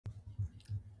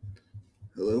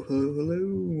Hello, hello,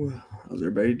 hello. How's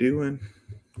everybody doing?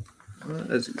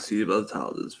 As you can see by the title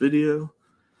of this video,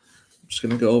 I'm just going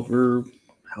to go over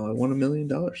how I won $1 million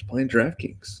playing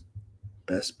DraftKings.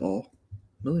 Best ball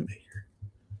million maker.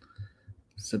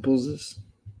 Simple as this.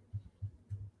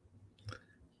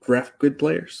 Draft good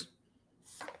players.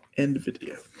 End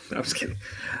video. No, I'm just kidding.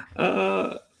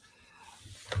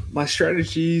 My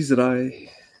strategies that I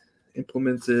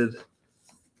implemented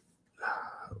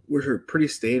were pretty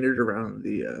standard around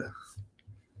the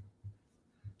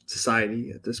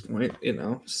society at this point,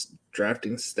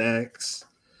 drafting stacks.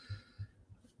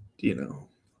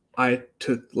 I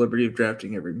took the liberty of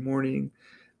drafting every morning.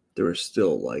 There were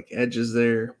still edges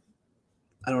there.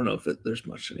 I don't know if there's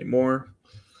much anymore,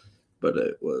 but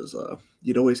it was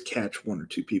you'd always catch one or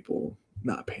two people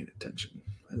not paying attention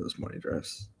in those morning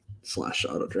drafts /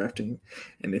 auto drafting.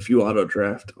 And if you auto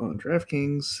draft on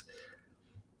DraftKings,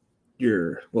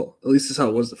 at least that's how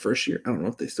it was the first year. I don't know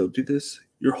if they still do this.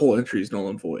 Your whole entry is null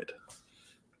and void.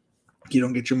 You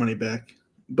don't get your money back,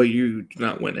 but you do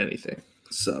not win anything.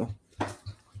 So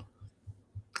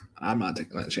I'm not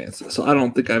taking that chance. So I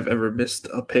don't think I've ever missed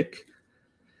a pick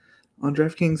on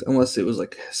DraftKings unless it was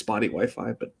spotty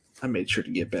Wi-Fi, but I made sure to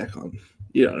get back on.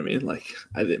 You know what I mean?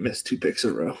 I didn't miss 2 picks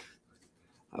in a row.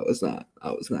 I was not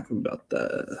about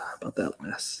that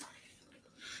mess.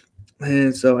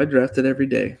 And so I drafted every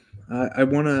day. I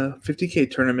won a $50K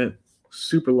tournament.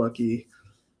 Super lucky.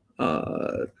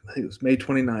 I think it was May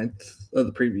 29th of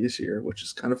the previous year, which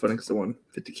is kind of funny because I won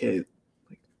 $50K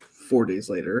 4 days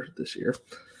later this year.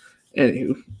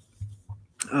 Anywho,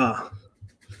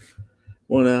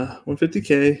 won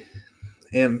 $50K,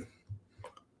 and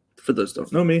for those who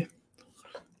don't know me,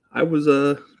 I was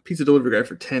a pizza delivery guy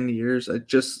for 10 years. I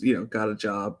just got a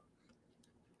job.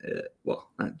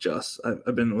 Not just.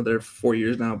 I've been there for 4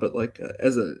 years now, but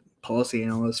as a policy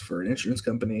analyst for an insurance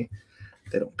company.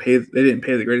 They didn't pay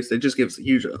the greatest. They just give us a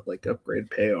huge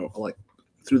upgrade pay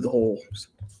through the whole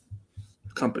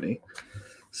company.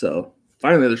 So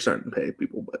finally they're starting to pay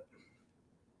people, but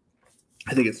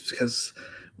I think it's because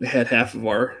we had half of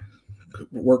our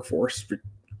workforce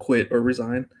quit or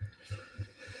resign.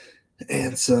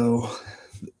 And so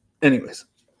anyways,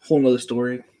 whole nother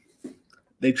story.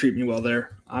 They treat me well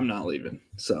there. I'm not leaving.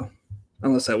 So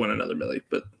unless I win another million,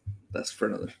 but that's for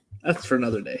another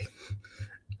day.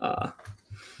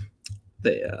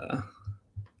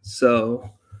 So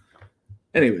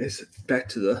anyways, back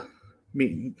to the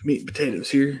meat and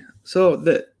potatoes here. So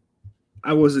that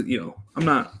I wasn't, I'm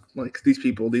not like these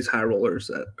people, these high rollers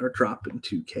that are dropping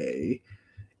 2K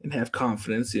and have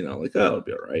confidence, oh, it'll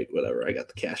be all right, whatever. I got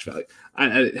the cash value. I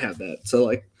didn't have that.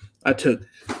 So I took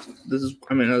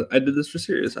I did this for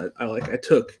serious. I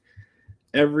took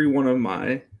every one of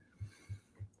my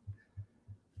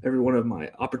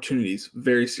opportunities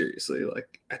very seriously.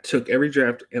 I took every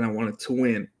draft and I wanted to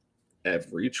win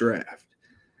every draft.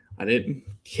 I didn't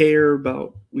care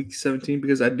about week 17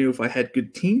 because I knew if I had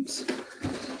good teams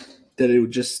that it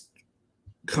would just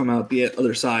come out the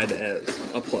other side as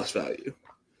a plus value.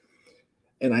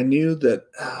 And I knew that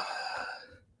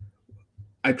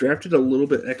I drafted a little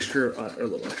bit extra,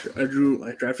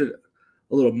 I drafted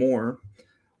a little more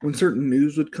when certain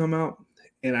news would come out,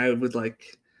 and I would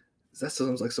that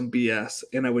sounds like some BS,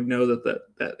 and I would know that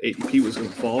ADP was going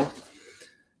to fall,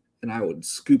 and I would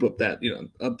scoop up that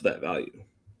up that value.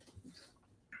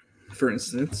 For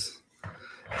instance,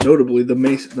 notably the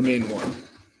main one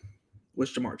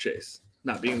was Ja'Marr Chase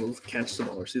not being able to catch the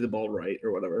ball or see the ball right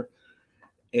or whatever,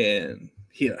 and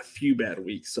he had a few bad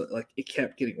weeks, so it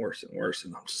kept getting worse and worse,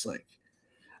 and I'm just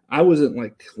I wasn't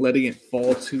letting it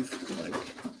fall too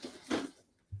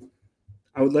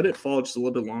I would let it fall just a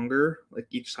little bit longer,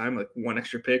 each time, one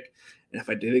extra pick. And if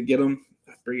I didn't get them,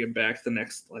 I'd bring it back the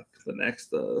next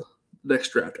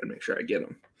draft. I'd make sure I get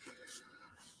them.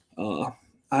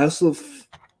 I also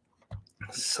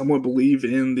somewhat believe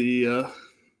in the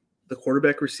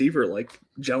quarterback receiver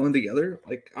gelling together.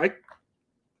 I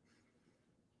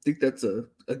think that's a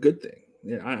good thing.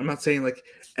 Yeah, I'm not saying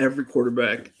every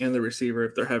quarterback and the receiver,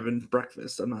 if they're having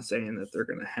breakfast, I'm not saying that they're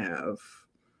going to have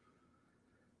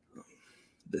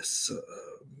this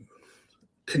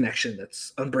connection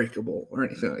that's unbreakable or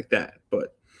anything like that.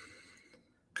 But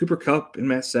Cooper Kupp and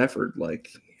Matt Stafford,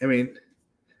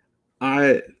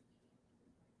 I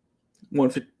won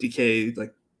 $50K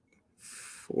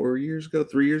 3 years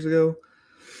ago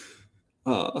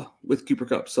with Cooper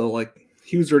Kupp. So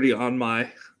he was already on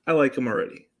I like him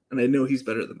already, and I know he's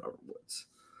better than Robert Woods.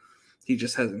 He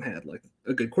just hasn't had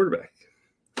a good quarterback.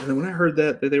 And then when I heard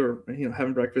that they were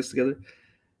having breakfast together,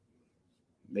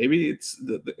 maybe it's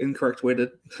the incorrect way to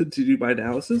do my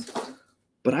analysis,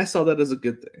 but I saw that as a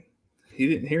good thing. he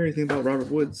didn't hear anything about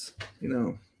Robert Woods.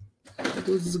 Robert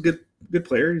Woods is a good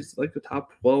player. He's like the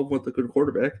top 12 with a good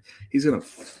quarterback. He's gonna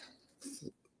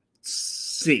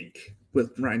sink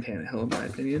with Ryan Tannehill, in my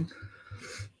opinion.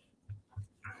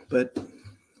 But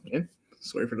again,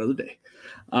 story for another day.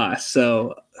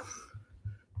 So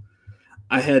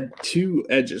I had two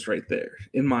edges right there,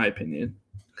 in my opinion,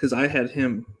 because I had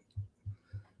him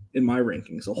in my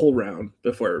rankings a whole round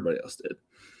before everybody else did.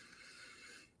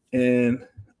 And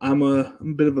I'm a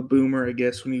bit of a boomer, I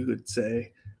guess, when you could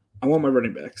say I want my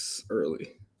running backs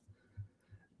early.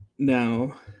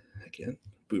 Now, again,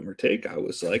 boomer take, I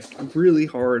was like really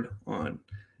hard on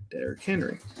Derrick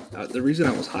Henry. The reason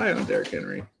I was high on Derrick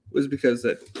Henry was because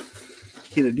that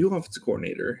he had a new offensive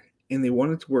coordinator and they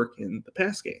wanted to work in the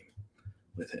pass game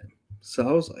with him. So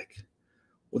I was like,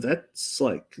 well, that's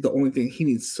like the only thing he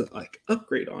needs to like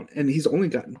upgrade on. And he's only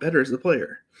gotten better as a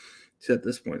player at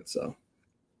this point. So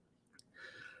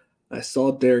I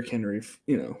saw Derrick Henry,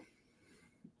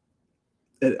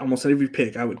 at almost every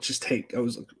pick I would just take. I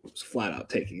was flat out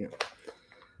taking him.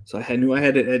 So I knew I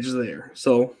had an edge there.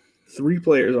 So 3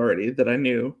 players already that I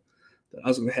knew that I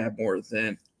was going to have more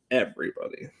than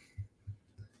everybody.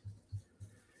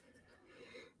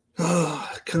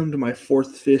 Come to my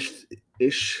 4th,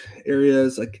 5th-ish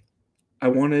areas. Like, I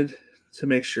wanted to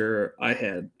make sure I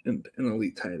had an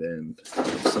elite tight end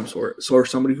of some sort, or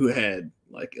somebody who had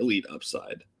like elite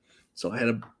upside. So I had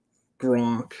a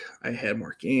Gronk, I had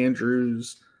Mark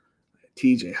Andrews,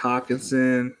 TJ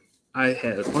Hawkinson. I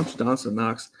had a bunch of Dawson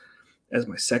Knox as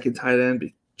my second tight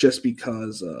end just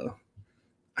because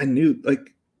I knew,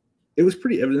 like, it was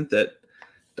pretty evident that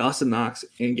Dawson Knox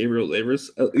and Gabriel Davis,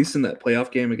 at least in that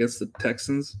playoff game against the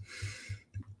Texans,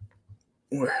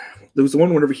 where there was the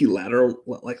one whenever he lateraled.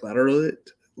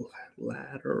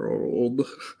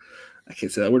 I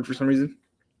can't say that word for some reason.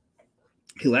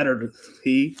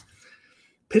 He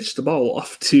pitched the ball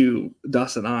off to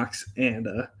Dawson Knox, and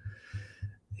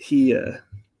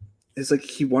it's like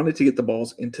he wanted to get the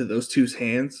balls into those two's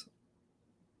hands.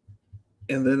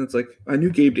 And then it's like, I knew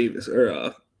Gabe Davis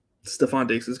or Stephon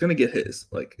Diggs is going to get his.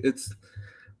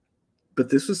 But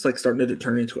this was like starting to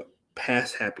turn into a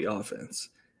pass-happy offense.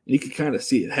 And you could kind of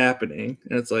see it happening.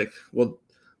 And it's like, well,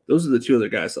 those are the 2 other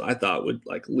guys that I thought would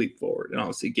like leap forward. And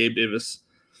obviously Gabe Davis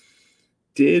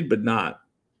did, but not,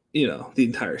 the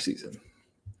entire season.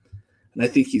 And I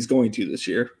think he's going to this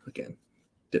year. Again,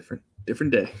 different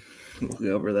day. We'll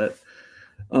go over that.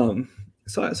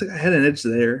 So I was like, I had an edge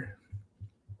there.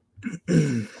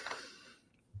 And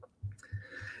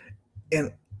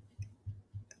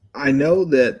I know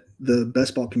that the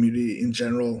best ball community in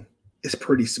general is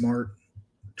pretty smart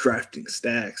drafting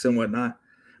stacks and whatnot,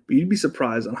 but you'd be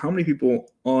surprised on how many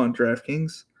people on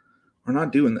DraftKings are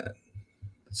not doing that.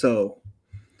 So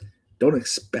don't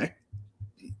expect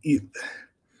you.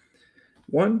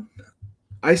 One,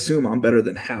 I assume I'm better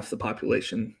than half the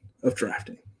population of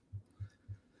drafting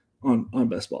on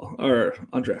best ball or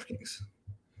on DraftKings.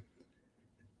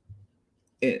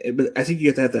 But I think you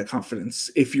have to have that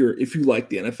confidence if you like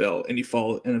the NFL and you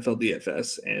follow NFL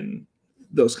DFS and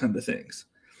those kind of things.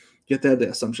 You have to have the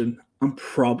assumption I'm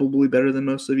probably better than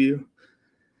most of you,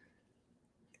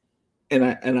 and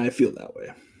I feel that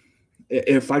way.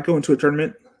 If I go into a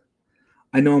tournament,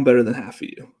 I know I'm better than half of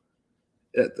you.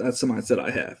 That's the mindset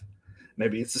I have.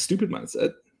 Maybe it's a stupid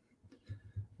mindset,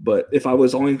 but if I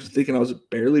was only thinking I was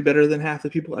barely better than half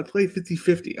the people, I'd play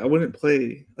 50-50. I wouldn't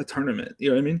play a tournament. You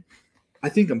know what I mean? I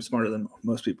think I'm smarter than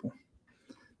most people.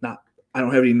 I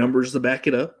don't have any numbers to back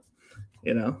it up.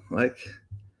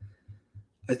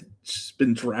 I've just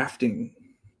been drafting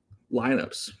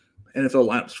NFL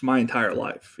lineups for my entire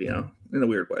life, in a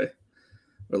weird way.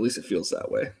 Or at least it feels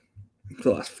that way for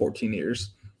the last 14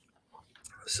 years.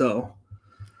 So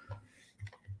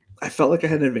I felt like I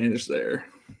had an advantage there.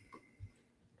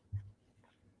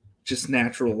 Just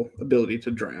natural ability to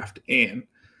draft and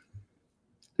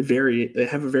they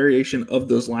have a variation of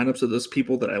those lineups of those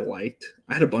people that I liked.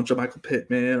 I had a bunch of Michael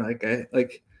Pittman.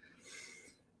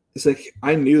 It's like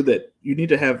I knew that you need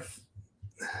to have.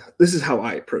 This is how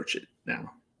I approach it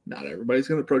now. Not everybody's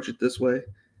going to approach it this way,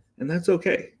 and that's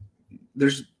okay.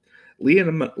 There's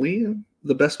Liam,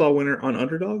 the best ball winner on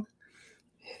Underdog.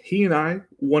 He and I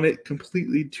won it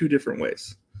completely 2 different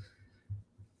ways,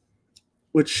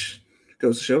 which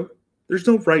goes to show there's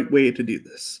no right way to do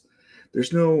this.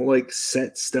 There's no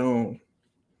set stone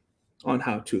on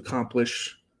how to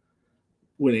accomplish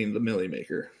winning the Millie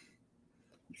Maker.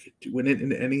 You could win it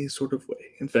in any sort of way.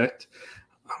 In fact,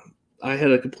 I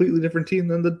had a completely different team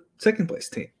than the second place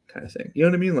team kind of thing. You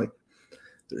know what I mean?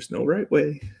 There's no right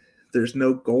way. There's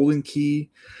no golden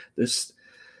key.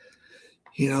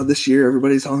 This year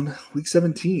everybody's on week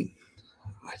 17.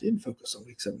 I didn't focus on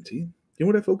week 17. You know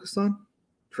what I focused on?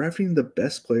 Drafting the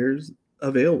best players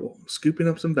available, scooping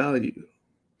up some value,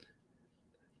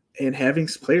 and having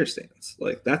player stands.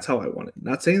 Like, that's how I want it.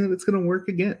 Not saying that it's going to work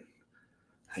again.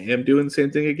 I am doing the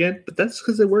same thing again, but that's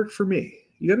because it worked for me.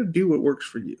 You got to do what works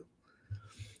for you.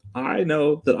 I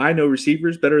know that I know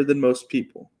receivers better than most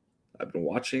people. I've been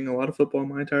watching a lot of football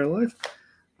my entire life.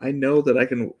 I know that I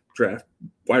can draft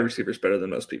wide receivers better than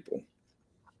most people.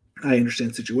 I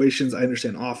understand situations. I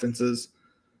understand offenses.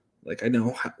 Like, I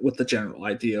know what the general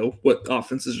idea, what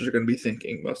offenses are going to be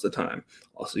thinking most of the time.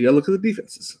 Also, you got to look at the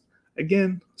defenses.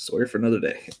 Again, story for another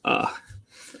day. I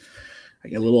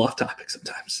get a little off topic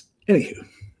sometimes. Anywho,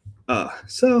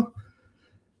 so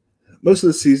most of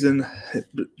the season,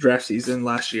 draft season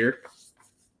last year,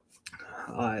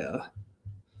 I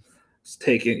was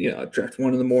taking, draft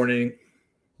 1 in the morning,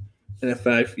 and if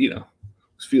I,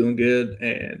 was feeling good,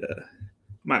 and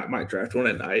might draft 1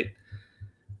 at night,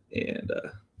 and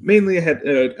mainly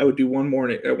I would do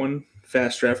one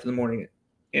fast draft in the morning,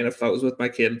 and if I was with my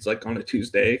kids, like on a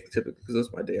Tuesday, typically because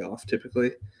that's my day off,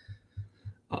 typically,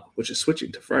 which is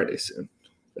switching to Friday soon.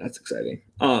 That's exciting.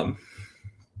 I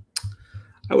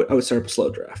would start up a slow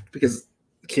draft because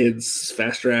kids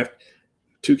fast draft,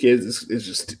 2 kids is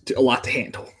just a lot to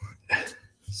handle.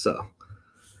 So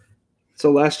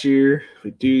last year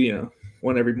we do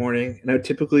 1 every morning, and I would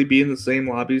typically be in the same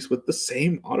lobbies with the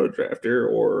same auto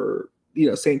drafter or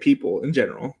same people in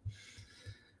general.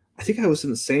 I think I was in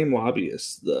the same lobby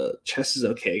as the Chess is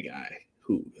Okay guy,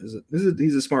 who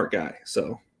he's a smart guy.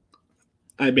 So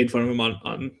I made fun of him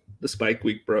on the Spike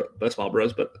Week Best Ball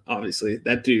Bros, but obviously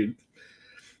that dude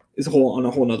is on a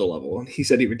whole nother level. And he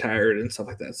said he retired and stuff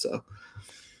like that. So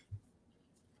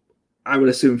I would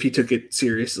assume if he took it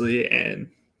seriously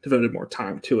and devoted more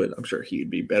time to it, I'm sure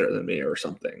he'd be better than me or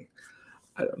something.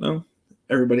 I don't know.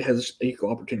 Everybody has an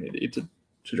equal opportunity to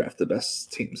draft the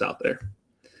best teams out there.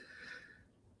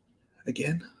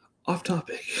 Again, off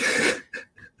topic.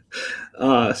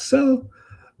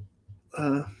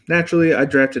 Naturally, I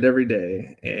drafted every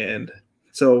day, and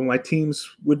so my teams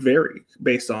would vary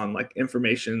based on like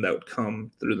information that would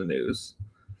come through the news.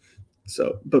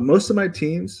 So, but most of my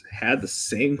teams had the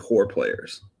same core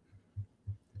players.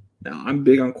 Now, I'm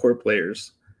big on core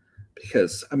players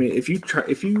because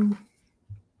if you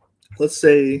let's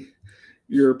say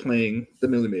you're playing the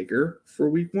Millie Maker for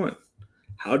week 1,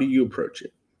 how do you approach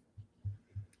it?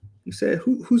 You say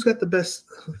who's got the best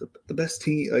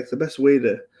team, like the best way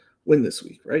to win this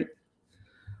week, right?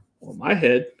 Well, in my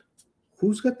head,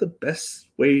 who's got the best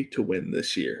way to win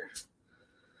this year?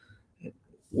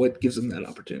 What gives them that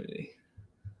opportunity?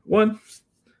 1,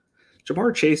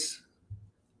 Ja'Marr Chase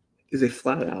is a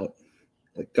flat out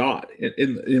like god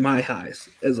in my eyes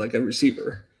as like a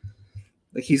receiver.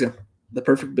 Like, he's the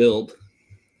perfect build.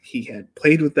 He had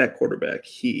played with that quarterback.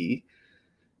 He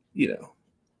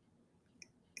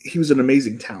was an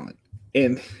amazing talent,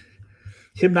 and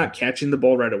him not catching the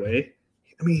ball right away.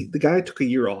 The guy took a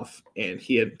year off, and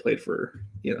he hadn't played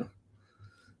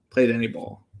played any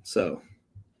ball. So,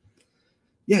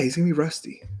 yeah, he's gonna be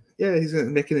rusty. Yeah, he's gonna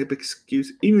make an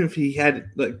excuse. Even if he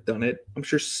hadn't done it, I'm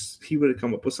sure he would have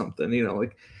come up with something.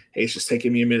 Like, hey, it's just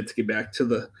taking me a minute to get back to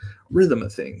the rhythm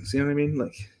of things. You know what I mean?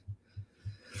 Like,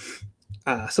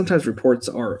 sometimes reports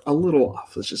are a little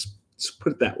off. Let's just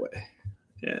put it that way.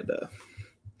 And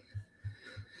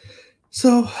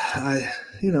so I,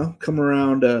 come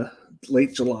around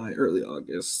late July, early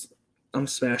August, I'm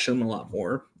smashing them a lot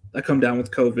more. I come down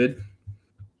with COVID,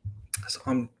 so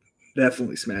I'm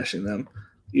definitely smashing them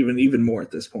even more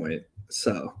at this point.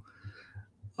 So,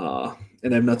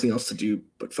 and I have nothing else to do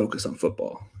but focus on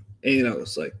football. And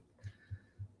it's like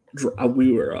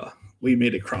we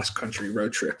made a cross country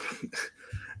road trip,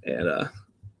 and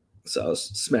so I was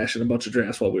smashing a bunch of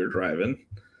drafts while we were driving,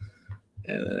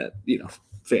 and then at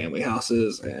family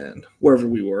houses and wherever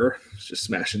we were, just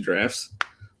smashing drafts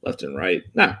left and right.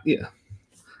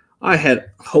 I had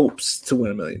hopes to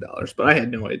win $1 million, but I had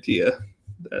no idea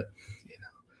that,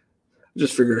 I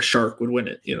just figured a shark would win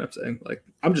it. You know what I'm saying? Like,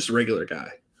 I'm just a regular guy.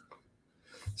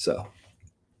 So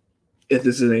if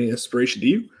this is any inspiration to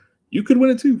you, you could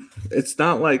win it too. It's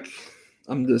not like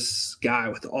I'm this guy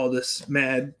with all this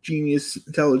mad genius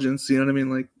intelligence. You know what I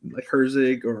mean? Like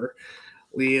Herzig or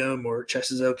Liam or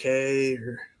Chess is Okay,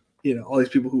 or all these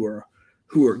people who are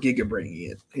giga brainy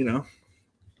it.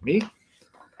 Me,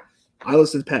 I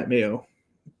listen to Pat Mayo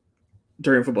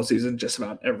during football season just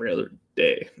about every other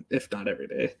day, if not every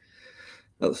day.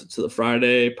 I listen to the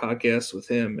Friday podcast with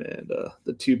him and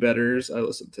the Two Betters. I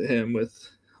listen to him with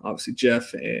obviously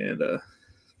Jeff and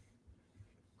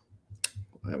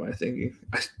Why am I thinking?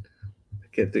 I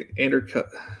can't think.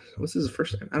 What's his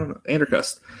first name? I don't know.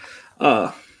 Andercust.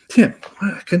 Tim.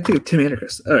 I couldn't think of Tim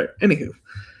Andercust. All right. Anywho,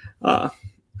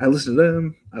 I listened to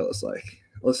them. I was like,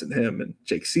 listen to him and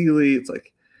Jake Seeley. It's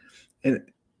like, and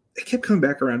it kept coming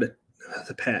back around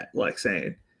to Pat, like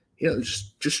saying,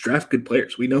 just draft good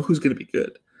players. We know who's going to be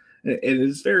good. And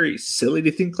it's very silly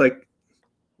to think like,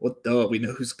 well, duh, we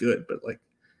know who's good, but like,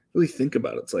 really think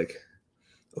about it. It's like,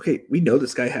 okay, we know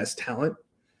this guy has talent,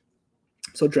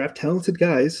 so draft talented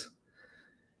guys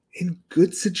in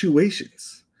good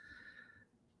situations.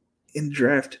 And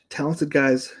draft talented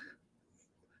guys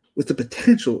with the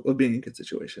potential of being in good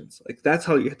situations. Like, that's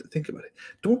how you have to think about it.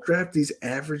 Don't draft these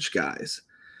average guys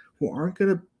who aren't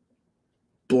going to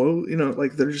blow,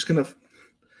 like they're just going to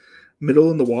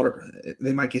middle in the water.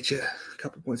 They might get you a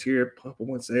couple points here, a couple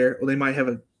points there, or they might have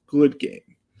a good game.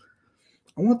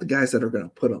 I want the guys that are going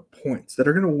to put up points, that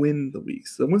are going to win the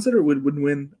weeks. The ones that would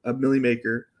win a Millie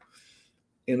Maker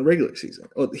in a regular season.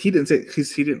 Oh, he didn't say,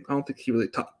 he didn't, I don't think he really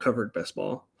covered best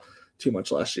ball too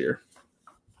much last year.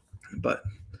 But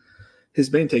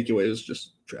his main takeaway was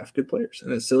just draft good players.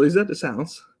 And as silly as that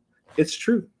sounds, it's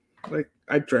true. Like,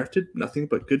 I drafted nothing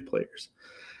but good players.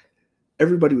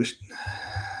 Everybody was,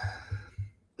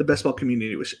 the best ball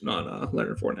community was shitting on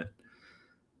Leonard Fournette.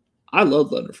 I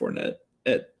love Leonard Fournette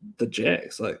at the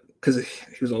Jags, like, because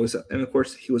he was always, and of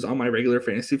course he was on my regular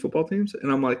fantasy football teams,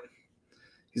 and I'm like,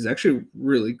 he's actually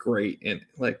really great in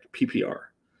like PPR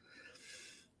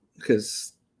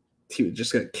because he would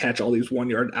just catch all these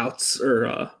 1-yard outs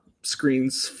or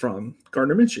screens from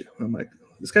Gardner Minshew. I'm like,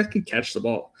 this guy can catch the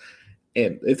ball,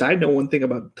 and if I know one thing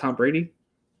about Tom Brady,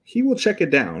 he will check it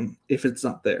down if it's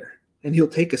not there, and he'll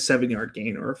take a 7-yard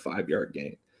gain or a 5-yard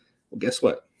gain. Well, guess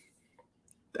what?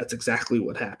 That's exactly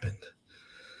what happened.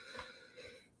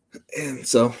 And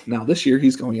so now this year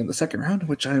he's going in the second round,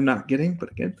 which I am not getting,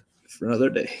 but again, for another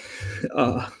day.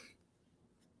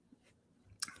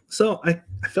 So I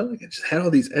felt like I just had all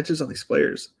these edges on these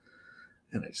players,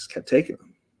 and I just kept taking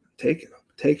them.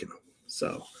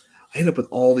 So I ended up with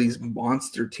all these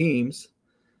monster teams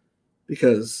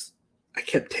because I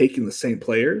kept taking the same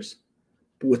players,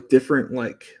 but with different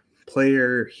like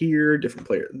player here, different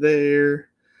player there.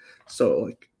 So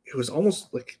like it was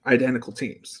almost like identical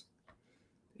teams,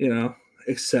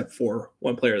 except for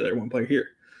one player there, one player here.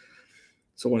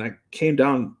 So when I came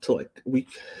down to like a week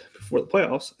before the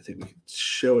playoffs, I think we can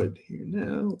show it here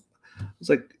now. It was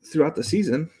like throughout the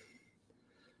season.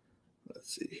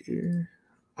 Let's see here.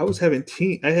 I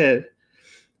had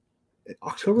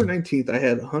October 19th,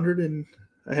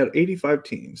 I had 85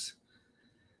 teams,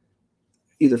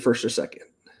 either first or second.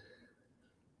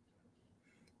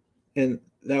 And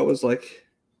that was like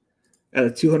out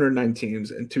of 209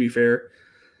 teams. And to be fair,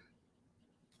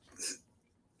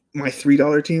 my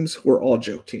 $3 teams were all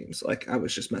joke teams. Like, I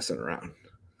was just messing around.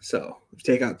 So if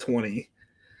you take out 20,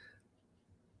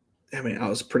 I mean, I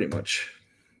was pretty much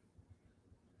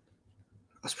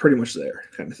there,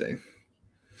 kind of thing.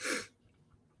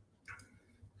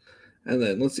 And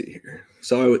then let's see here.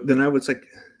 So I was like,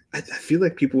 I feel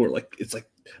like people were like, it's like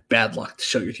bad luck to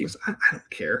show your teams. I don't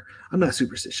care. I'm not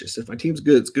superstitious. If my team's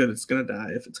good, it's good. It's gonna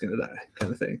die if it's gonna die,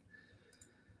 kind of thing.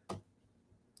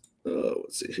 Oh,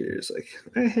 let's see here. It's like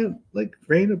I had like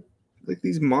random like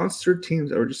these monster teams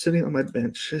that were just sitting on my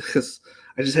bench because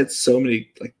I just had so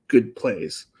many like good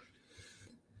plays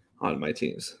on my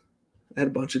teams. I had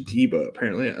a bunch of Debo.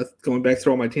 Apparently, going back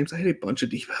through all my teams, I had a bunch of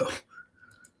Debo.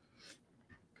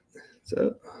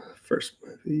 So first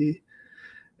movie,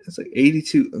 it's like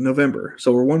 82 November.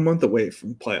 So we're 1 month away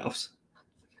from playoffs.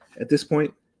 At this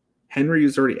point, Henry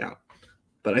was already out,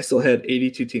 but I still had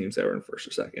 82 teams that were in first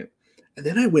or second. And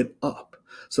then I went up.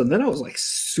 So then I was like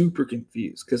super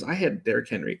confused because I had Derrick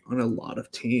Henry on a lot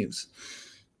of teams.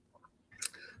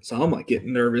 So I'm like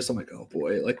getting nervous. I'm like, oh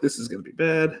boy, like this is going to be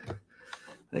bad.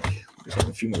 Like there's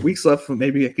a few more weeks left.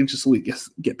 Maybe I can just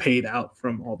get paid out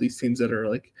from all these teams that are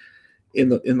like in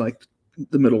like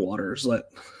the middle waters. Like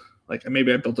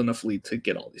maybe I built enough lead to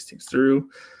get all these teams through.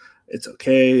 It's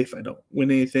okay if I don't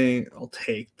win anything. I'll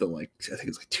take the I think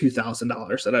it's like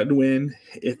 $2,000 that I'd win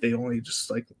if they only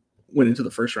just like went into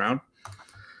the first round.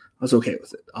 I was okay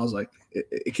with it. I was like,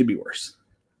 it could be worse.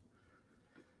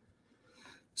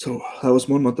 So that was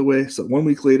 1 month away. So 1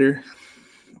 week later,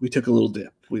 we took a little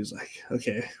dip. We was like,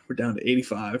 okay, we're down to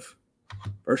 85,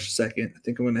 first or second. I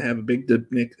think I'm going to have a big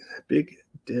dip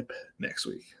next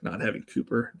week, not having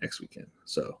Cooper next weekend.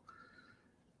 So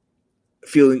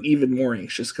feeling even more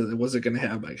anxious because I wasn't going to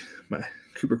have my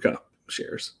Cooper Cup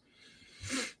shares.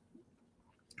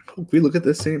 We look at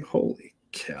this team. Holy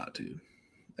cow, dude.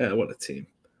 What a team.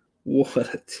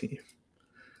 What a team.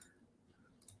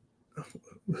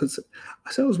 I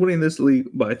said I was winning this league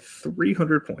by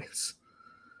 300 points.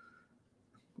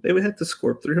 They would have to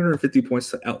score 350 points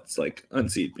to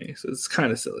unseat me. So it's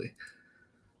kind of silly.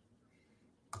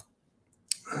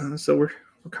 So we're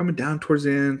coming down towards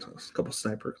the end. A couple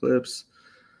sniper clips.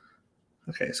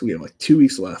 Okay, so we have 2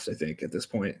 weeks left, I think, at this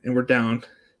point, and we're down.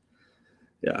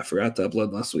 Yeah, I forgot to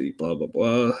upload last week. Blah blah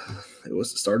blah. It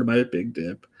was the start of my big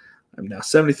dip. I'm now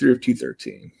 73 of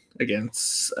 213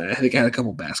 against. I think I had a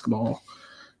couple basketball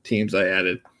teams I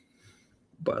added,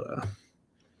 but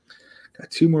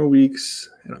got 2 more weeks,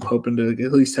 and I'm hoping to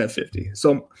at least have 50.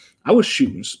 So I was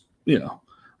shooting,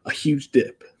 a huge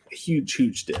dip, a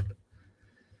huge dip.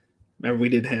 Remember, we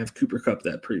didn't have Cooper Kupp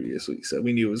that previous week, so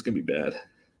we knew it was going to be bad.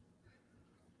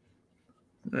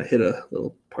 I hit a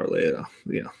little parlay at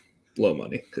low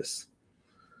money because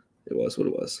it was what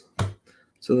it was.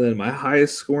 So then my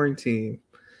highest scoring team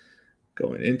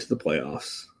going into the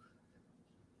playoffs,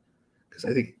 because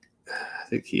I think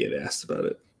he had asked about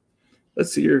it.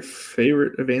 Let's see your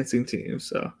favorite advancing team.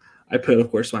 So I put,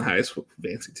 of course, my highest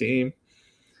advancing team.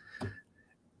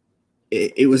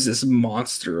 It was this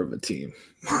monster of a team.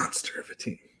 I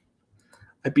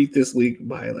beat this league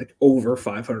by over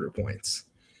 500 points.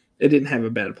 It didn't have a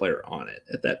bad player on it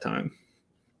at that time.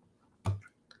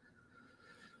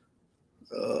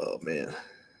 Oh, man.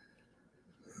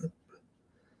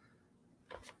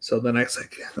 So then I was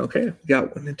like, okay, we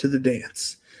got one into the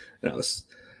dance. And I was,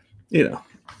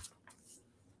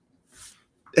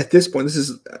 at this point, this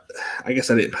is, I guess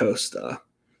I didn't post the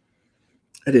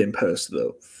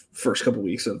first couple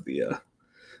weeks of the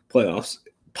playoffs,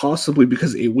 possibly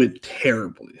because it went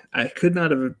terribly. I could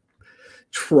not have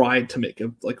tried to make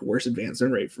a worse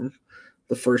advancement rate from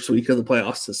the first week of the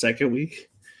playoffs to the second week,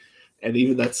 and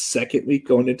even that second week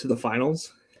going into the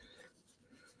finals,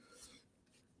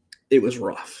 it was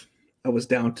rough. I was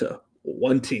down to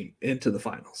one team into the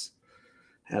finals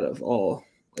out of all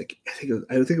I think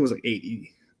it was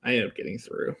 80. I ended up getting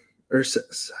through, or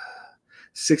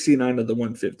 69 of the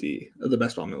 150 of the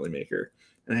best ball Millie Maker,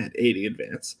 and I had 80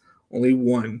 advance. Only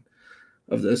one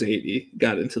of those 80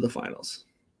 got into the finals.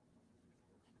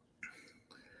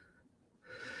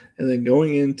 And then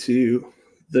going into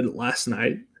the last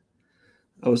night,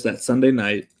 I was that Sunday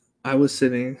night, I was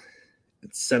sitting in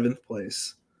 7th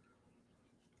place.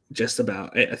 Just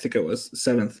about, I think it was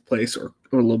 7th place or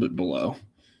a little bit below.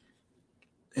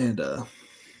 And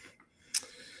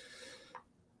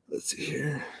let's see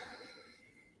here.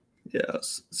 Yeah, I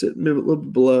was sitting a little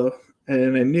bit below.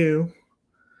 And I knew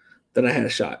that I had a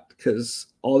shot because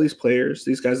all these guys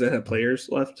that had players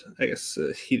left, I guess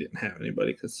he didn't have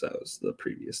anybody because that was the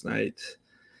previous night.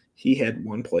 He had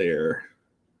one player,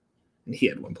 and he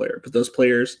had one player. But those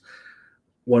players,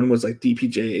 one was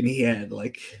DPJ, and he had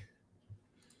what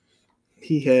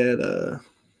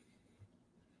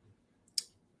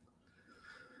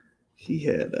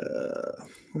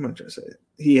am I trying to say?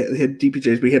 He had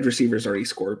DPJs, but he had receivers already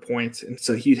scored points, and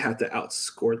so he'd have to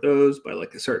outscore those by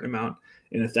a certain amount.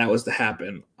 And if that was to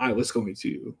happen, I was going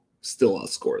to still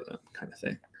outscore them, kind of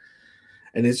thing.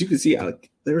 And as you can see,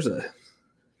 there was a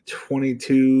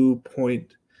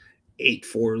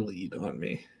 22.84 lead on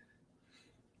me.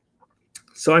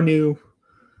 So I knew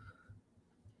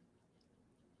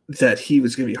that he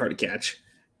was going to be hard to catch,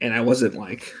 and I wasn't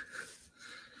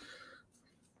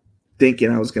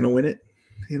thinking I was going to win it,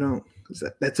 because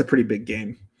that's a pretty big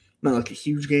game. Not a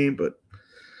huge game, but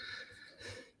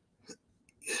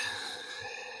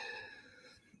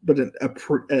an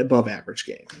above average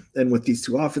game. And with these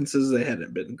two offenses, they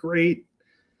hadn't been great.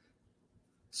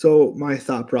 So my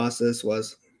thought process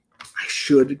was I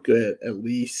should get at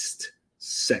least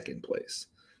 2nd place,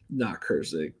 knock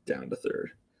Herzig down to 3rd.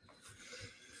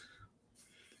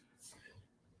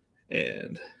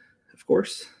 And, of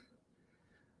course,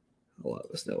 a lot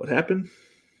of us know what happened.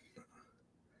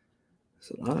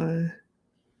 So I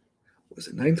was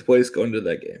in 9th place going into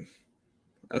that game.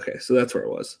 Okay, so that's where it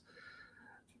was.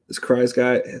 This Cries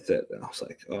guy hit that. I was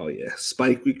like, oh, yeah,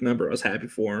 spike week number. I was happy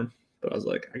for him. But I was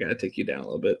like, I got to take you down a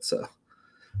little bit. So,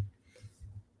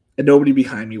 and nobody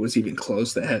behind me was even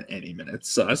close that had any minutes.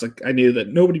 So I was like, I knew that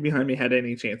nobody behind me had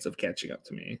any chance of catching up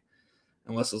to me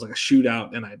unless it was a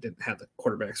shootout and I didn't have the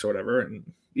quarterbacks or whatever. And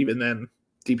even then,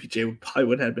 DPJ probably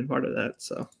would have been part of that.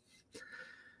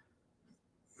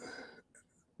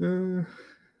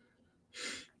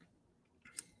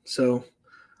 So,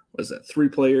 was that 3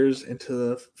 players into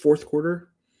the 4th quarter?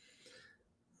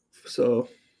 So,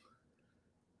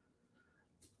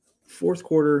 4th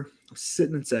quarter, I'm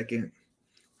sitting in 2nd,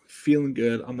 feeling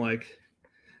good. I'm like,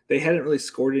 they hadn't really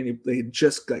scored any. They had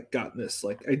just gotten this.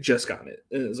 I just gotten it.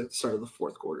 And it was the start of the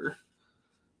 4th quarter.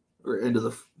 or into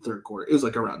the third quarter. It was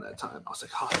like around that time. I was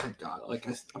like, oh, thank God. Like,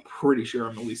 I'm pretty sure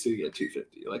I'm at least going to get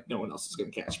 250. Like, no one else is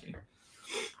going to catch me.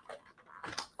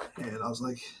 And I was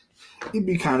like, it'd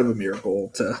be kind of a miracle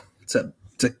to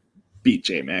beat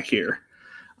J-Mac here,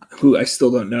 who I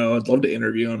still don't know. I'd love to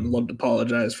interview him. I'd love to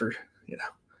apologize for,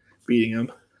 beating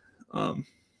him.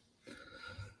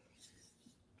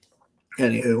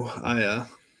 Anywho,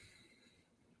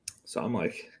 so I'm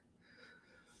like,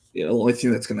 the only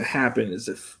thing that's going to happen is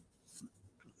if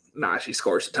Najee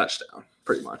scores a touchdown,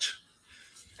 pretty much.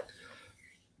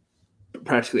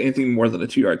 Practically anything more than a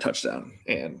 2-yard touchdown.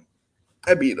 And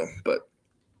I beat him, but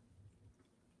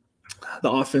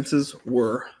the offenses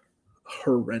were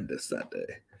horrendous that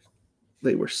day.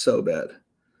 They were so bad.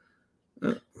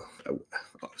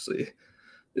 Obviously,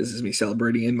 this is me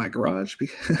celebrating in my garage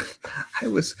because I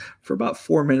was, for about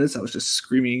 4 minutes, I was just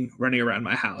screaming, running around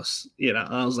my house. And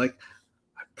I was like,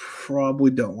 I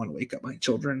probably don't want to wake up my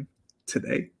children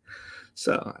today.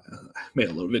 So I made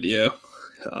a little video.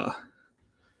 Can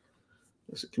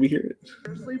we hear it?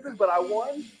 You're sleeping, but I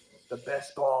won the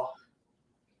best ball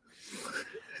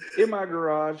in my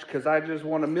garage because I just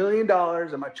won $1 million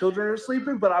and my children are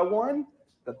sleeping, but I won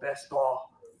the best ball.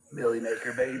 Millie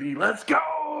Maker, baby. Let's go.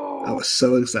 I was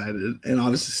so excited, and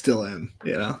honestly still am,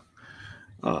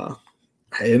 I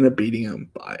ended up beating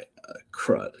him by a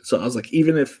crud. So I was like,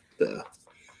 even if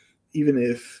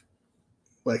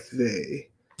like they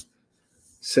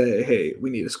say, hey, we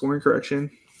need a scoring correction,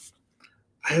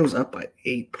 I was up by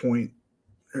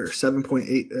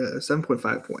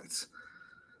 7.5 points.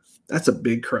 That's a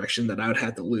big correction that I would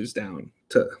have to lose down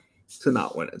to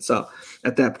not win it. So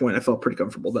at that point, I felt pretty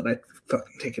comfortable that I'd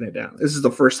fucking taken it down. This is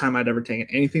the first time I'd ever taken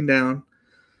anything down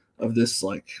of this,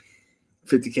 like,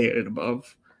 50K and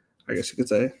above, I guess you could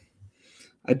say.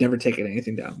 I'd never taken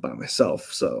anything down by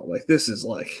myself. So, like, this is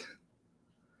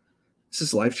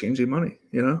life-changing money,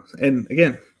 And,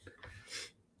 again,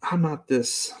 I'm not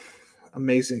this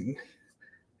amazing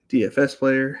DFS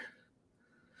player.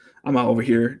 I'm not over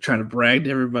here trying to brag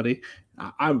to everybody.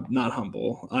 I'm not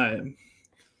humble. I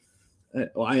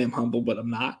am humble, but I'm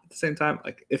not at the same time.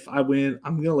 Like, if I win,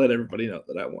 I'm going to let everybody know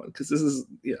that I won because this is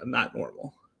not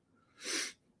normal.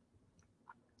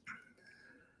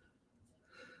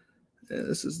 And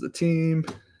this is the team,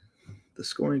 the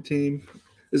scoring team.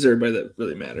 This is everybody that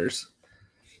really matters.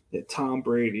 Tom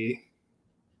Brady,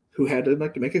 who had to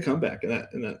make a comeback in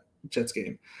that Jets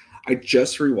game. I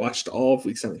just rewatched all of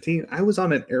Week 17. I was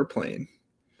on an airplane.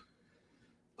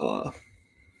 That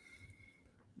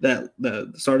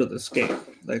the start of this game,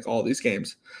 like all these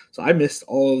games. So I missed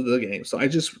all of the games. So I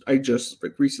just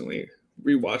recently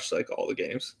rewatched like all the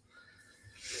games.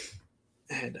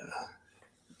 And it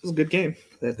was a good game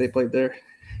that they played there.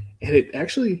 And it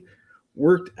actually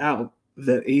worked out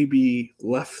that AB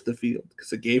left the field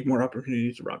because it gave more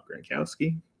opportunity to Rob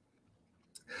Gronkowski.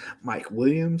 Mike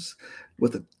Williams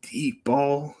with a deep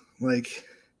ball, like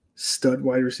stud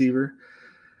wide receiver.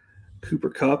 Cooper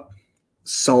Kupp,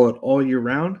 solid all year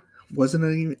round.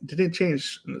 Didn't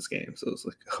change in this game. So it was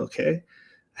like, okay.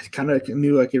 I kind of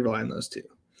knew I could rely on those two.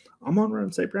 Amon-Ra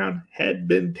St. Brown had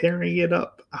been tearing it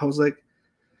up. I was like,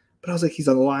 he's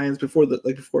on the Lions before the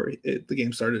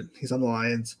game started. He's on the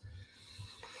Lions.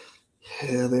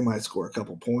 Yeah, they might score a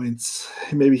couple points.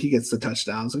 Maybe he gets the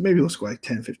touchdowns. Like maybe he'll score like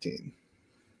 10, 15.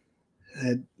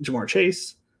 And Jamar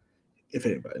Chase, if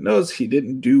anybody knows, he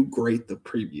didn't do great the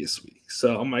previous week.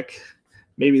 So I'm like,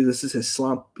 maybe this is his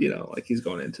slump, like he's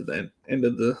going into the end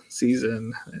of the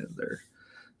season and they're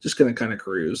just going to kind of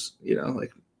cruise,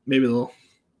 like maybe it'll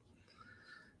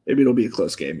be a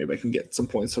close game. Maybe I can get some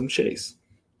points from Chase.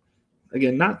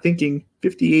 Again, not thinking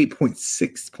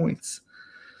 58.6 points.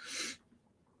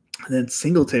 And then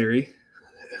Singletary,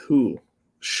 who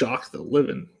shocked the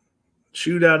living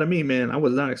shoot out of me, man. I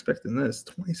was not expecting this.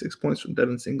 26 points from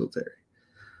Devin Singletary.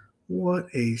 What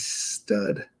a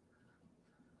stud.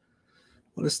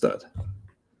 What a stud.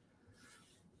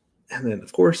 And then,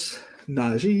 of course,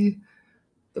 Najee,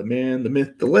 the man, the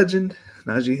myth, the legend,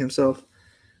 Najee himself,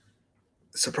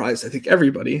 surprised, I think,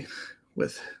 everybody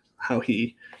with how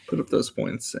he put up those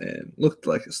points and looked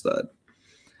like a stud.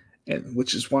 And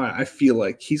which is why I feel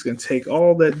like he's going to take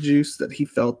all that juice that he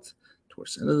felt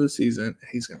towards the end of the season,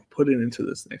 he's going to put it into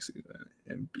this next season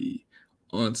and be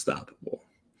unstoppable.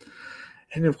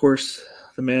 And, of course,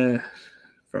 the man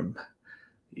from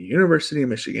the University of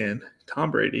Michigan,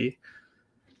 Tom Brady,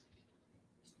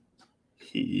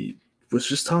 he was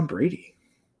just Tom Brady.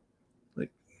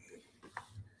 Like,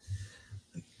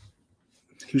 he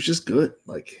was just good.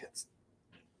 Like,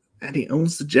 and he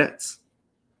owns the Jets.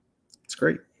 It's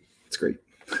great. It's great.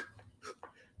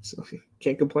 So,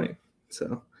 can't complain.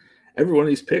 So, every one of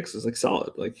these picks is like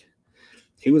solid. Like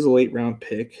he was a late round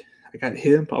pick. I got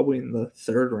him probably in the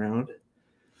 3rd round.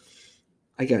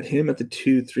 I got him at the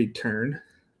 2-3 turn.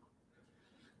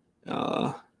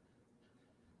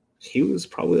 He was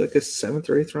probably like a 7th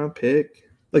or 8th round pick.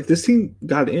 Like this team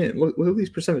got in. Look at these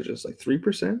percentages. Like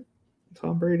 3%,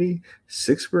 Tom Brady,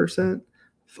 6%,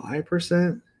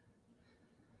 5%.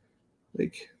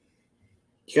 Like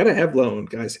you gotta have loan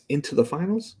guys into the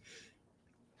finals,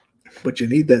 but you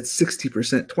need that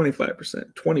 60%,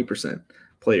 25%, 20%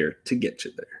 player to get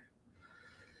you there.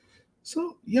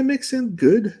 So you mix in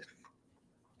good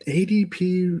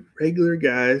ADP regular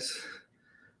guys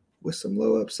with some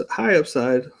low upside, high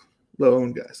upside, low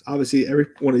owned guys. Obviously, every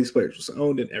one of these players was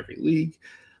owned in every league.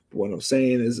 But what I'm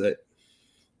saying is that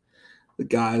the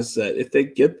guys that if they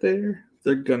get there,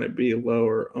 they're gonna be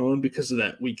lower owned because of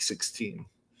that week 16.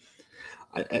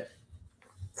 I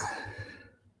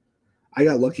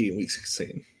got lucky in week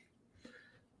 16.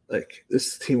 Like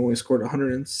this team only scored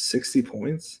 160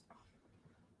 points.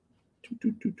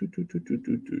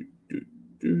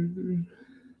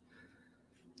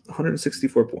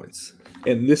 164 points.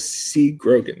 And this C.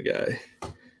 Grogan guy,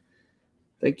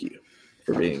 thank you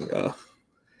for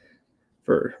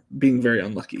being very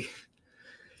unlucky.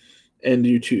 And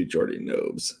you too, Jordy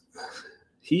Nobes.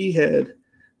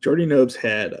 Jordy Nobes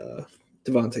had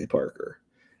Devontae Parker,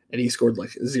 and he scored like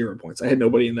 0 points. I had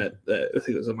nobody in that I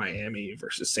think it was a Miami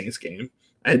versus Saints game.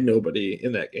 I had nobody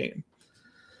in that game.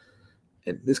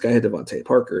 And this guy had Devontae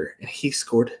Parker, and he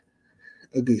scored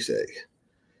a goose egg.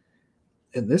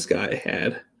 And this guy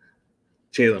had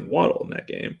Jalen Waddle in that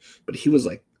game, but he was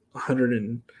like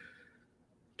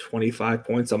 125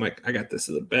 points. I'm like, I got this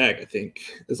in the bag, I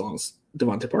think, as long as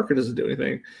Devontae Parker doesn't do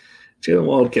anything. Jalen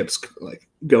Waddle kept like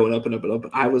going up and up and up.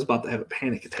 I was about to have a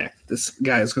panic attack. This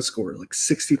guy is going to score like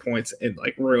 60 points and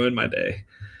like ruin my day.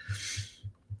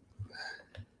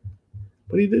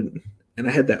 But he didn't. And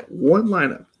I had that one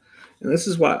lineup. And this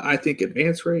is why I think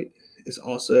advance rate is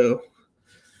also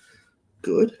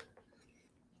good.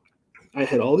 I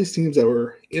had all these teams that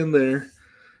were in there,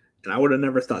 and I would have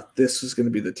never thought this was going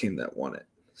to be the team that won it.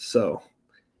 So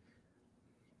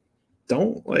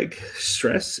don't like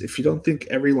stress if you don't think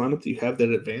every lineup that you have that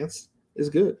advanced is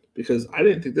good, because I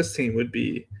didn't think this team would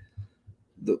be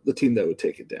the team that would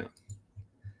take it down.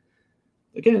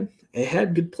 Again, it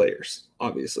had good players,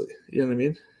 obviously. You know what I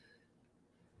mean?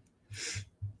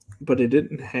 But it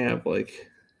didn't have, like,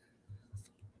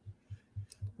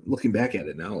 looking back at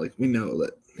it now, like, we know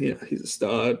that, you know, he's a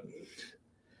stud.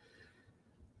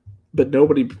 But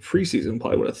nobody preseason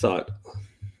probably would have thought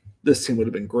this team would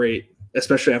have been great,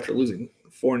 especially after losing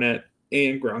Fournette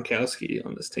and Gronkowski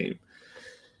on this team.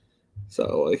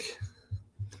 So, like,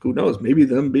 who knows? Maybe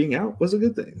them being out was a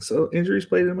good thing. So injuries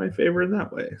played in my favor in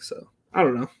that way. So I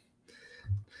don't know.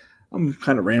 I'm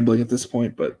kind of rambling at this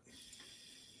point, but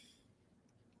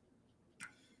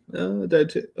oh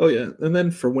yeah. And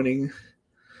then for winning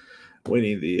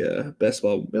the Best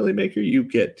Ball Millie Maker, you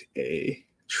get a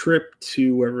trip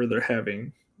to wherever they're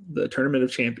having the Tournament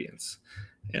of Champions.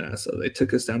 And so they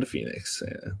took us down to Phoenix.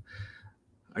 And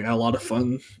I got a lot of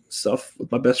fun stuff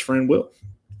with my best friend Will.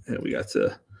 And we got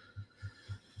to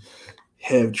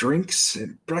have drinks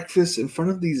and breakfast in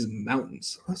front of these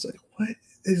mountains. I was like, what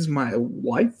is my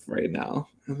life right now?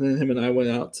 And then him and I went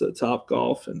out to Top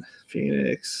Golf in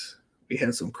Phoenix. We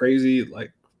had some crazy,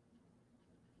 like,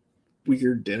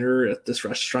 weird dinner at this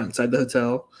restaurant inside the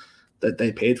hotel that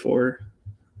they paid for.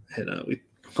 And we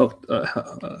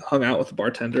hung out with the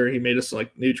bartender. He made us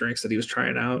like new drinks that he was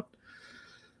trying out.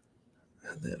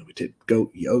 And then we did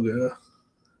goat yoga. It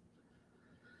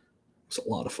was a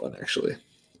lot of fun, actually.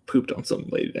 Pooped on some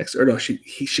lady next to her. No, she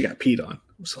got peed on.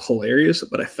 It was hilarious,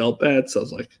 but I felt bad, so I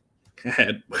was like, I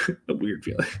had a weird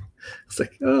feeling. It's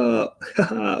like, well,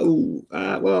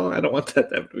 I don't want that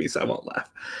to happen to me, so I won't laugh.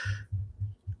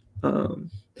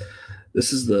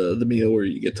 This is the meal where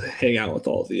you get to hang out with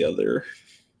all the other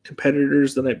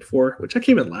competitors the night before, which I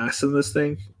came in last in this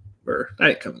thing. Or I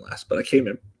didn't come in last, but I came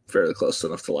in fairly close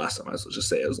enough to last time. I might as well just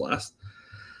say it was last.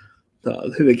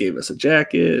 They gave us a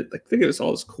jacket. Like, they gave us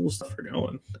all this cool stuff for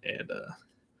going. And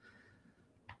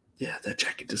yeah, that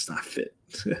jacket does not fit.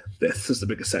 This was the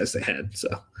biggest size they had. So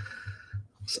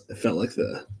it felt like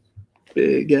the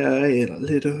big guy in a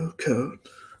little coat.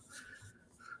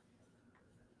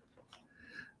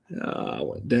 I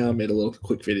went down, made a little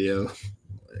quick video.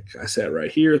 Like, I sat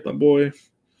right here with my boy.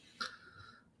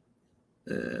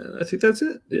 And I think that's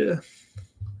it. Yeah.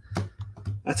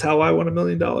 That's how I won $1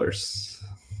 million.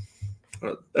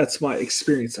 That's my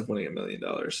experience of winning $1 million.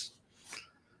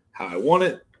 How I won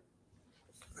it,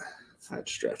 I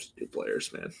just drafted new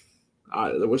players, man.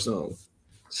 There was no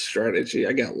strategy.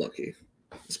 I got lucky.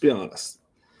 Let's be honest.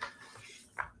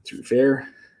 To be fair,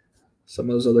 some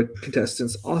of those other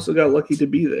contestants also got lucky to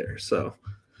be there. So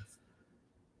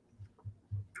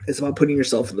it's about putting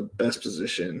yourself in the best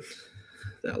position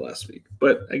that last week.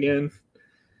 But again,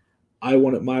 I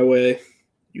want it my way.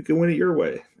 You can win it your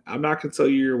way. I'm not going to tell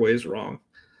you your way is wrong.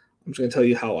 I'm just going to tell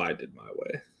you how I did my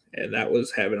way. And that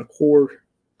was having a core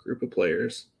group of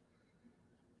players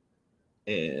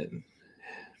and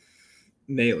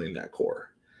nailing that core.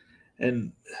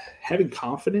 And having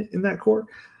confidence in that core,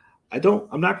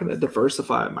 I'm not going to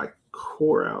diversify my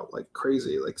core out like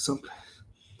crazy. Like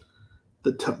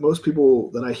most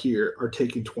people that I hear are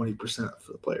taking 20%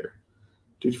 for the player.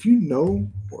 Dude, if you know,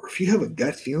 or if you have a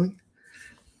gut feeling,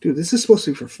 dude, this is supposed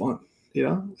to be for fun,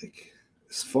 like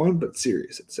it's fun, but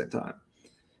serious at the same time.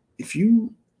 If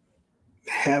you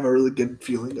have a really good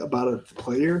feeling about a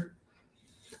player,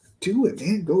 do it,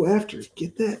 man. Go after it.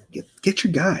 Get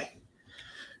your guy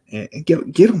and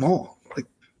get them all. Like,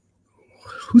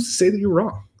 who's to say that you're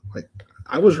wrong? Like,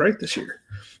 I was right this year.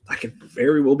 I can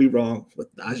very well be wrong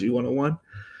with Najee 101.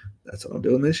 That's what I'm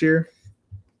doing this year.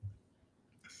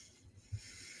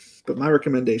 But my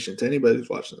recommendation to anybody who's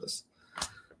watching this,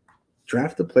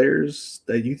 draft the players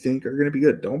that you think are going to be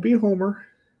good. Don't be a homer.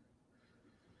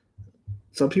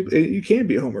 Some people, you can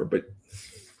be a homer, but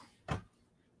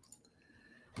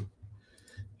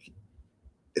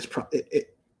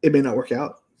it may not work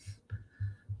out.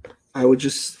 I would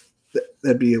just,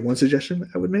 that'd be one suggestion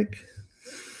I would make,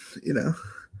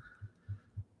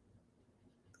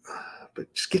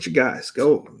 But just get your guys.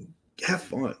 Go have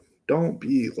fun. Don't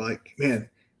be like, man,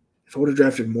 if I would have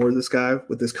drafted more of this guy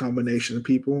with this combination of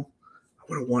people, I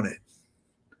would have won it.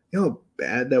 You know how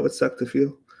bad that would suck to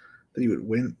feel? That you would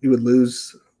win, you would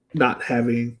lose not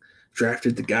having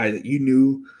drafted the guy that you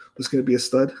knew was going to be a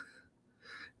stud.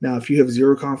 Now, if you have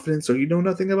zero confidence or you know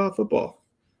nothing about football,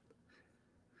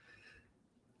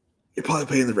 you're probably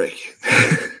paying the rake.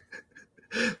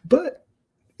 But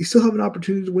you still have an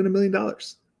opportunity to win $1 million.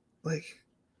 Like,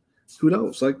 who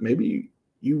knows? Like, maybe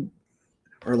you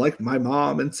are like my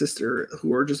mom and sister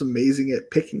who are just amazing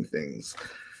at picking things.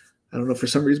 I don't know. For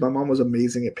some reason, my mom was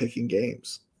amazing at picking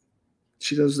games.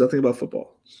 She knows nothing about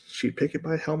football. She'd pick it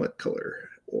by helmet color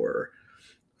or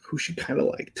who she kind of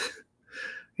liked.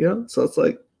 So it's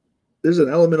like there's an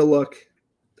element of luck.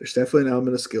 There's definitely an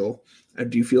element of skill. I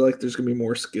do feel like there's going to be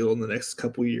more skill in the next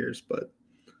couple of years, but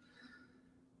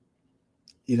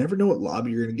you never know what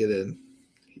lobby you're going to get in.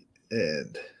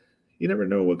 And you never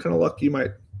know what kind of luck you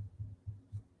might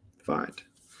find.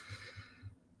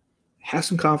 Have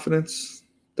some confidence.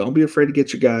 Don't be afraid to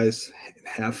get your guys and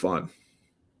have fun.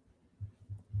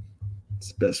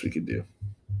 It's the best we can do.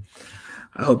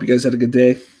 I hope you guys had a good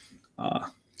day.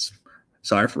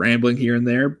 Sorry for rambling here and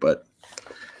there, but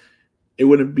it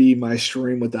wouldn't be my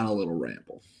stream without a little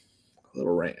ramble, a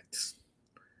little rant.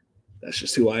 That's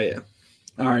just who I am.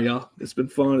 All right, y'all. It's been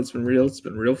fun. It's been real. It's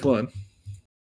been real fun.